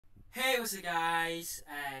what's up guys,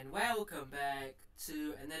 and welcome back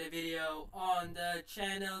to another video on the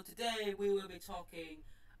channel. Today we will be talking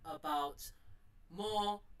about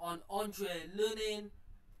more on Andre Lunin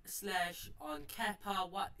slash on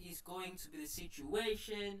Kepa, what is going to be the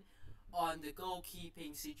situation on the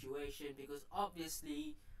goalkeeping situation, because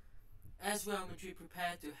obviously as Real Madrid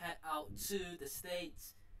prepare to head out to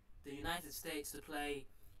the United States to play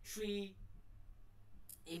three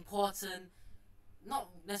important, not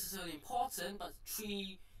necessarily important, but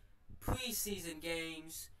three pre-season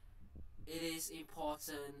games, it is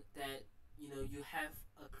important that you have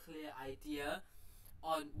a clear idea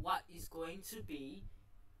on what is going to be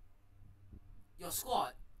your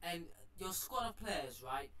squad, and your squad of players,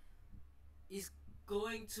 right, is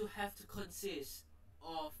going to have to consist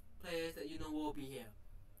of players that will be here.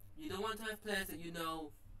 You don't want to have players that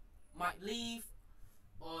might leave,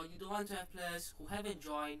 or you don't want to have players who haven't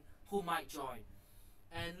joined who might join.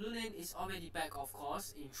 And Lunin is already back, of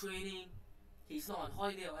course, in training. He's not on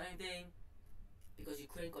holiday or anything because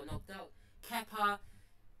Ukraine got knocked out. Kepa,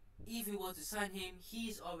 if we were to sign him,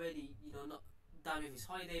 he's already not done with his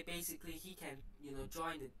holiday. Basically, he can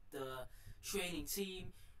join the training team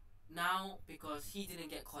now because he didn't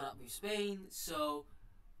get caught up with Spain. So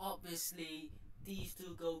obviously these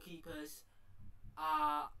two goalkeepers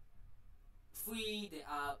are free. They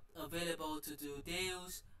are available to do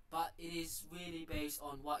deals. But it is really based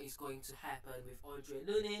on what is going to happen with Andre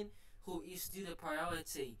Lunin, who is still the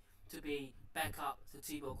priority to be back up to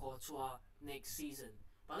Thibaut Courtois next season.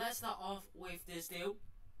 But let's start off with this deal.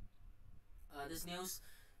 This news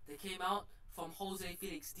that came out from Jose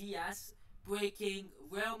Felix Diaz, breaking: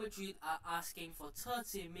 Real Madrid are asking for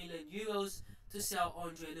 30 million euros to sell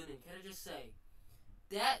Andre Lunin. Can I just say,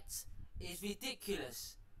 that is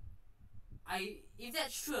ridiculous. If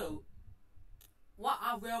that's true, what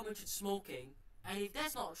are Real Madrid smoking? And if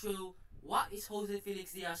that's not true, what is Jose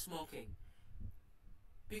Felix Diaz smoking?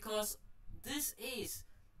 Because this is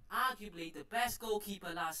arguably the best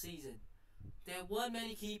goalkeeper last season. There weren't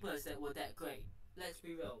many keepers that were that great. Let's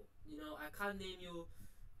be real. I can't name you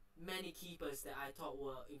many keepers that I thought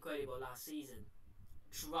were incredible last season,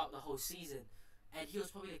 throughout the whole season. And he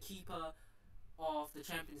was probably the keeper of the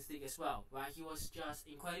Champions League as well, right? He was just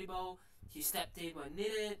incredible. He stepped in when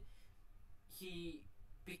needed. He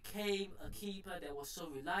became a keeper that was so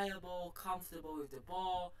reliable, comfortable with the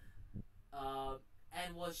ball,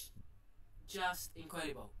 and was just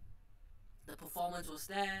incredible. The performance was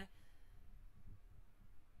there.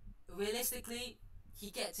 Realistically,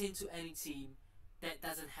 he gets into any team that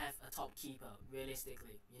doesn't have a top keeper,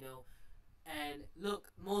 realistically, And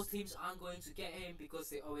look, most teams aren't going to get him because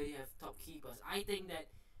they already have top keepers. I think that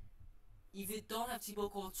if you don't have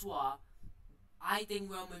Thibaut Courtois, I think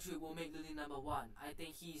Real Madrid will make Lunin number one. I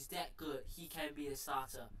think he's that good. He can be the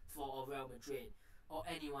starter for Real Madrid or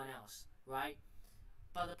anyone else, right?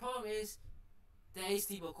 But the problem is, there is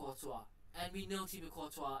Thibaut Courtois, and we know Thibaut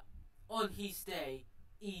Courtois on his day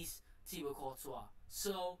is Thibaut Courtois.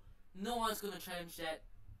 So no one's gonna challenge that,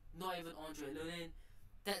 not even Andre Lunin.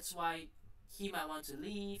 That's why he might want to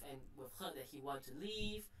leave, and we've heard that he wants to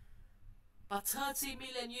leave. But 30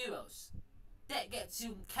 million euros, that gets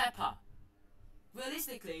you Kepa.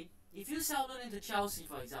 Realistically, if you sell Lunin to Chelsea,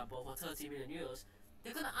 for example, for 30 million euros,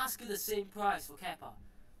 they're going to ask you the same price for Kepa.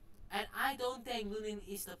 And I don't think Lunin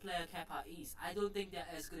is the player Kepa is. I don't think they're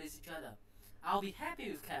as good as each other. I'll be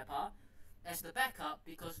happy with Kepa as the backup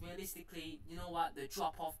because realistically, you know what, the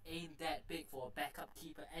drop-off ain't that big for a backup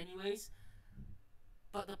keeper anyways.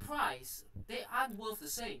 But the price, they aren't worth the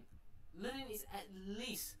same. Lunin is at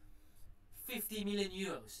least 50 million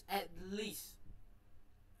euros. At least.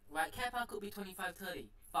 Right, Kepa could be 25, 30,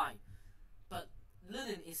 fine. But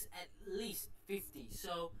Lunin is at least 50.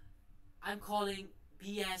 So I'm calling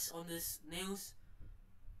BS on this news.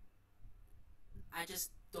 I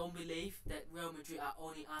just don't believe that Real Madrid are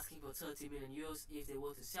only asking for 30 million euros if they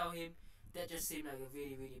were to sell him. That just seemed like a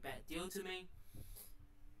really, really bad deal to me.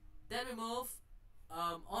 Then we move.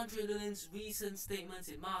 Andre Lunin's recent statements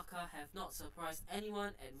in Marca have not surprised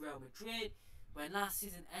anyone at Real Madrid. When last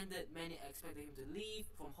season ended, many expected him to leave,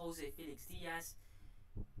 from Jose Felix Diaz.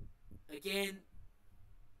 Again,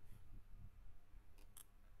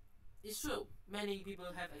 it's true. Many people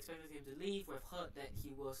have expected him to leave. We've heard that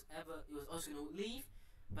he was also going to leave.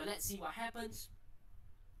 But let's see what happens.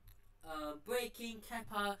 Breaking: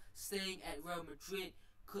 Kepa staying at Real Madrid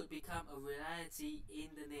could become a reality in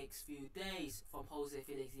the next few days, from Jose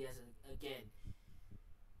Felix Diaz again.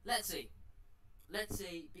 Let's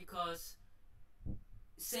see, because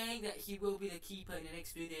saying that he will be the keeper in the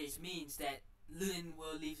next few days means that Lunin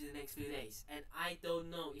will leave in the next few days, and I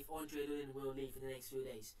don't know if Andre Lunin will leave in the next few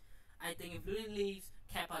days. I think if Lunin leaves,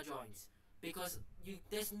 Kepa joins, because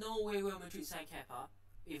there's no way Real Madrid sign Kepa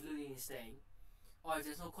if Lunin is staying, or if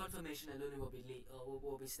there's no confirmation that Lunin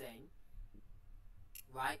will be staying,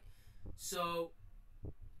 right? So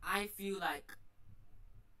I feel like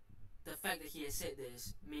the fact that he has said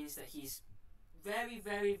this means that he's very,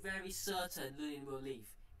 very, very certain Lunin will leave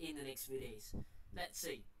in the next few days. Let's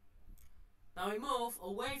see. Now we move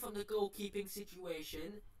away from the goalkeeping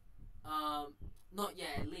situation. Not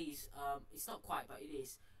yet, at least. It's not quite, but it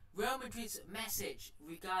is. Real Madrid's message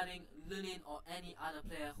regarding Lunin or any other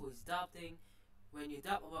player who is doubting. When you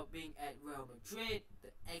doubt about being at Real Madrid, the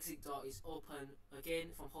exit door is open again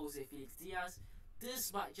from Jose Felix Diaz.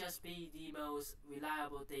 This might just be the most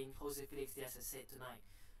reliable thing Jose Felix Diaz has said tonight.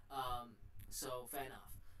 So fair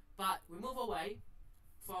enough. But we move away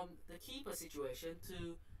from the keeper situation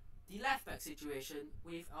to the left back situation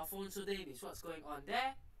with Alphonso Davies. What's going on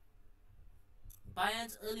there?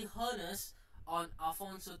 Bayern's early harness on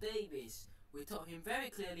Alphonso Davies. We told him very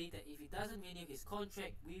clearly that if he doesn't renew his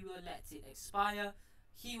contract, we will let it expire.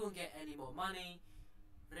 He won't get any more money.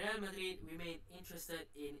 Real Madrid remain interested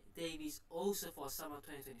in Davies also for summer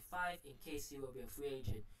 2025 in case he will be a free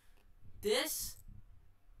agent. This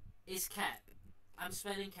is cap. I'm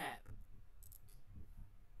spelling cap.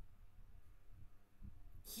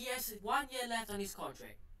 He has 1 year left on his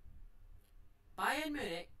contract. Bayern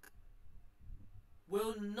Munich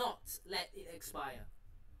will not let it expire,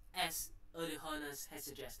 as Uli Hoeneß has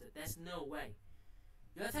suggested. There's no way.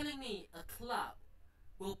 You're telling me a club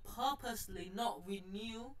will purposely not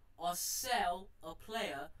renew or sell a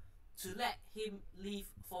player to let him leave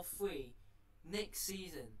for free next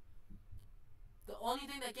season? The only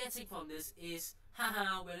thing they're getting from this is,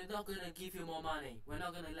 haha, we're not going to give you more money. We're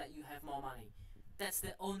not going to let you have more money. That's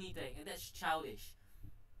the only thing, and that's childish.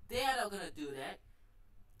 They are not going to do that.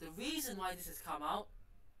 The reason why this has come out,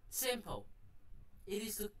 simple. It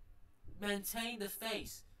is to maintain the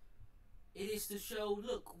face. It is to show,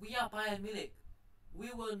 look, we are Bayern Munich. We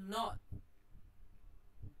will not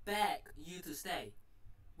beg you to stay.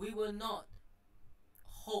 We will not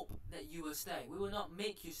hope that you will stay. We will not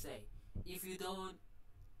make you stay if you don't,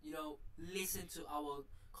 listen to our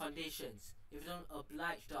conditions. If you don't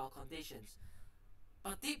oblige to our conditions.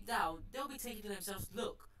 But deep down, they'll be thinking to themselves,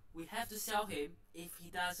 look, we have to sell him if he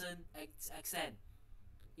doesn't extend.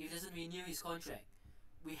 If he doesn't renew his contract.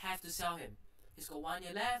 We have to sell him. He's got 1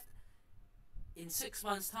 year left. In 6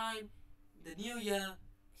 months' time, the new year,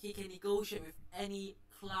 he can negotiate with any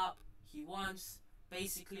club he wants,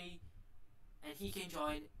 basically, and he can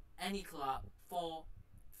join any club for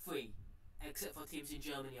free, except for teams in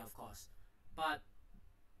Germany, of course. But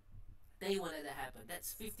they won't let that happen.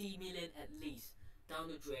 That's 50 million at least down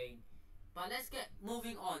the drain. But let's get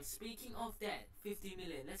moving on. Speaking of that, 50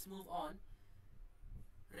 million, let's move on.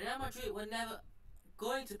 Real Madrid were never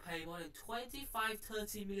going to pay more than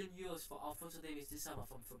 25-30 million euros for Alphonso Davies this summer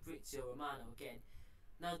from Fabrizio Romano again.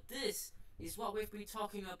 Now this is what we've been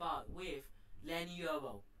talking about with Lenny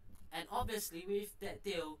Euro. And obviously with that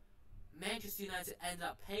deal, Manchester United ended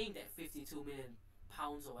up paying that 52 million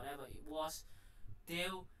pounds or whatever it was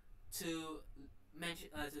deal to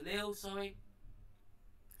Lille,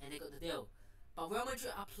 and they got the deal. But Real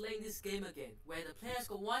Madrid are playing this game again, where the player's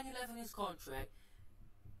got 1 year left on his contract.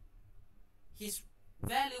 His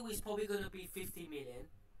value is probably going to be 50 million,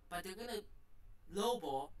 but they're going to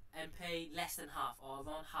lowball and pay less than half or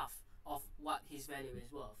around half of what his value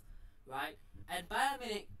is worth, right? And Bayern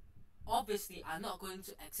Munich obviously are not going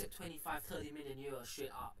to accept 25-30 million euros straight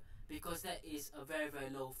up, because that is a very, very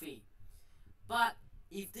low fee. But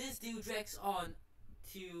if this deal drags on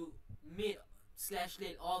to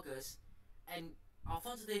mid/late August and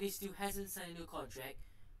Alphonso Davies still hasn't signed a new contract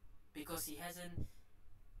because he hasn't,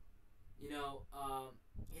 he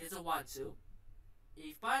doesn't want to.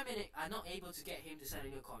 If Bayern Munich are not able to get him to sign a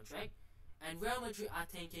new contract, and Real Madrid are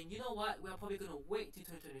thinking, you know what, we're probably going to wait till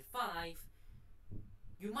 2025,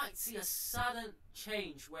 you might see a sudden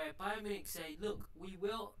change where Bayern Munich say, look, we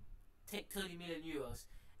will take 30 million euros,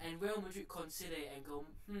 and Real Madrid consider it and go,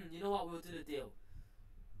 you know what, we'll do the deal.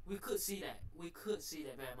 We could see that. We could see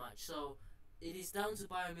that very much. So it is down to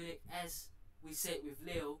Bayern Munich, as we said with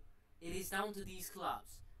Lille. It is down to these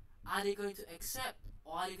clubs. Are they going to accept,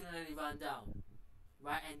 or are they going to let it run down?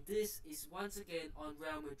 Right? And this is once again on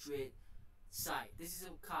Real Madrid side. This is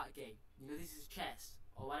a card game. This is chess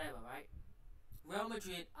or whatever, right? Real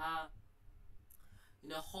Madrid are,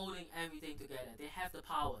 holding everything together. They have the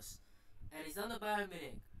powers, and it's down to Bayern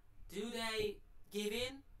Munich. Do they give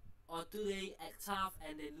in, or do they act tough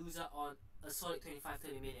and they lose out on a solid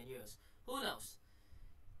 25-30 million euros? Who knows?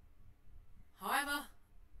 However,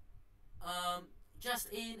 just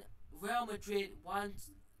in Real Madrid want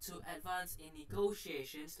to advance in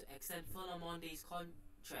negotiations to extend Mendy's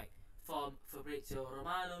contract from Fabrizio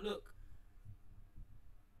Romano. Look,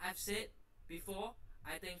 I've said before,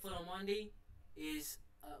 I think Mendy is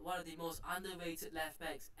one of the most underrated left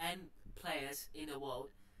backs and players in the world.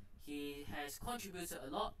 He has contributed a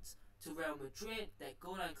lot to Real Madrid. That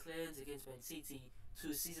goal line clearance against Man City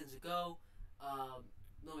 2 seasons ago.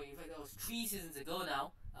 No, in fact, that was 3 seasons ago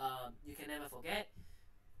now. You can never forget.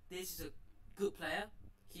 This is a good player.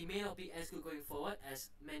 He may not be as good going forward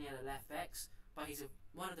as many other left backs, but he's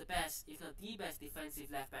one of the best, if not the best, defensive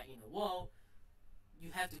left back in the world.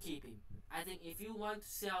 You have to keep him. I think if you want to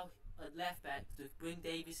sell a left back to bring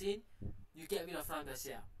Davies in, you get rid of Fran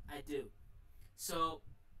Garcia. I do. So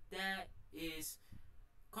there is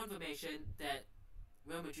confirmation that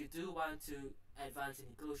Real Madrid do want to advance in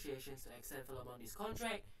negotiations to extend Mendy's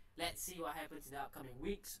contract. Let's see what happens in the upcoming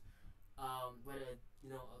weeks. Whether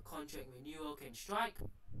a contract renewal can strike.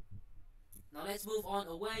 Now let's move on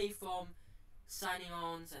away from signing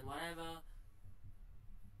ons and whatever.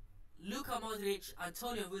 Luka Modric,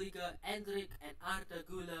 Antonio Rudiger, Endrick and Arda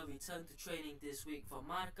Güler return to training this week for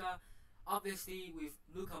Marca. Obviously with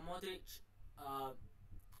Luka Modric,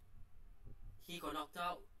 he got knocked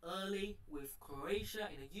out early with Croatia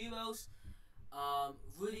in the Euros.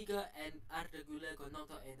 Rudiger and Arda Güler got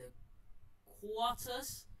knocked out in the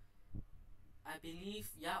quarters, I believe.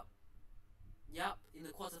 Yep, in the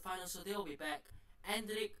quarterfinals, so they'll be back.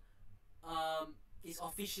 Endrick is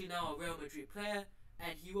officially now a Real Madrid player,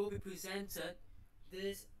 and he will be presented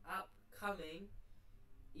this upcoming,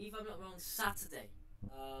 if I'm not wrong, Saturday.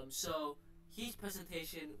 So his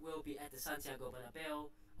presentation will be at the Santiago Bernabeu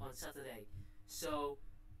on Saturday. So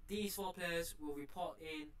these 4 players will report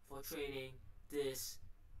in for training this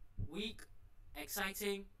week.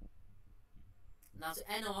 Exciting. Now to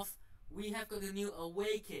end off, we have got the new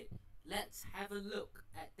away kit. Let's have a look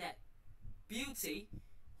at that beauty,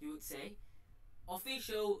 you would say.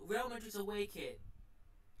 Official Real Madrid's away kit.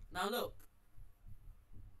 Now look,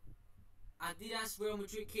 Adidas Real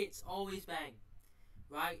Madrid kits always bang,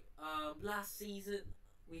 right? Last season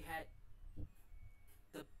we had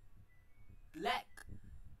the black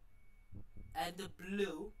and the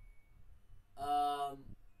blue,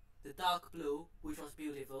 the dark blue, which was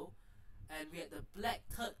beautiful, and we had the black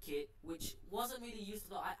third kit, which wasn't really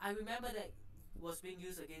used a lot. I remember that was being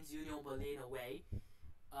used against Union Berlin away,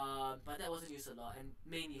 but that wasn't used a lot, and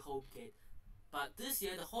mainly home kit. But this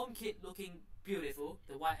year, the home kit looking beautiful,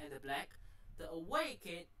 the white and the black. The away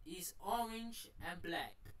kit is orange and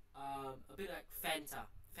black, a bit like Fanta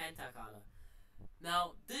color.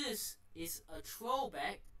 Now, this is a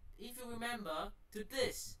throwback, if you remember, to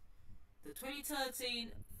this, the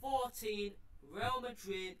 2013-14 Real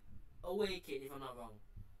Madrid away kit, if I'm not wrong,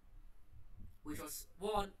 which was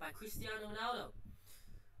worn by Cristiano Ronaldo.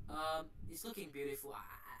 It's looking beautiful.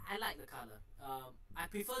 I like the color. I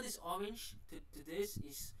prefer this orange to this.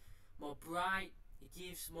 It's more bright. It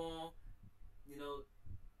gives more,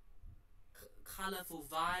 colorful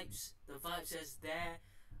vibes. The vibes is there.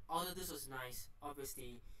 Although this was nice,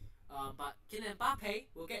 obviously. But Kylian Mbappe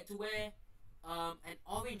will get to wear an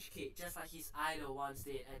orange kit, just like his idol once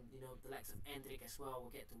did, and the likes of Endrick as well will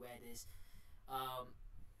get to wear this. I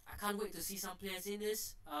can't wait to see some players in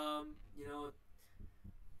this.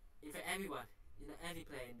 In fact, everyone, every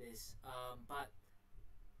player in this. But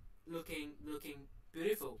looking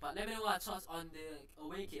beautiful. But let me know what thoughts on the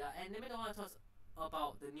away kit, and let me know what thoughts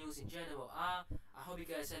about the news in general are. I hope you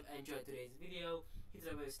guys have enjoyed today's video. Hit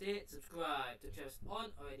the like, subscribe to the channel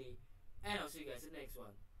on already, and I'll see you guys in the next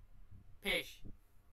one. Peace.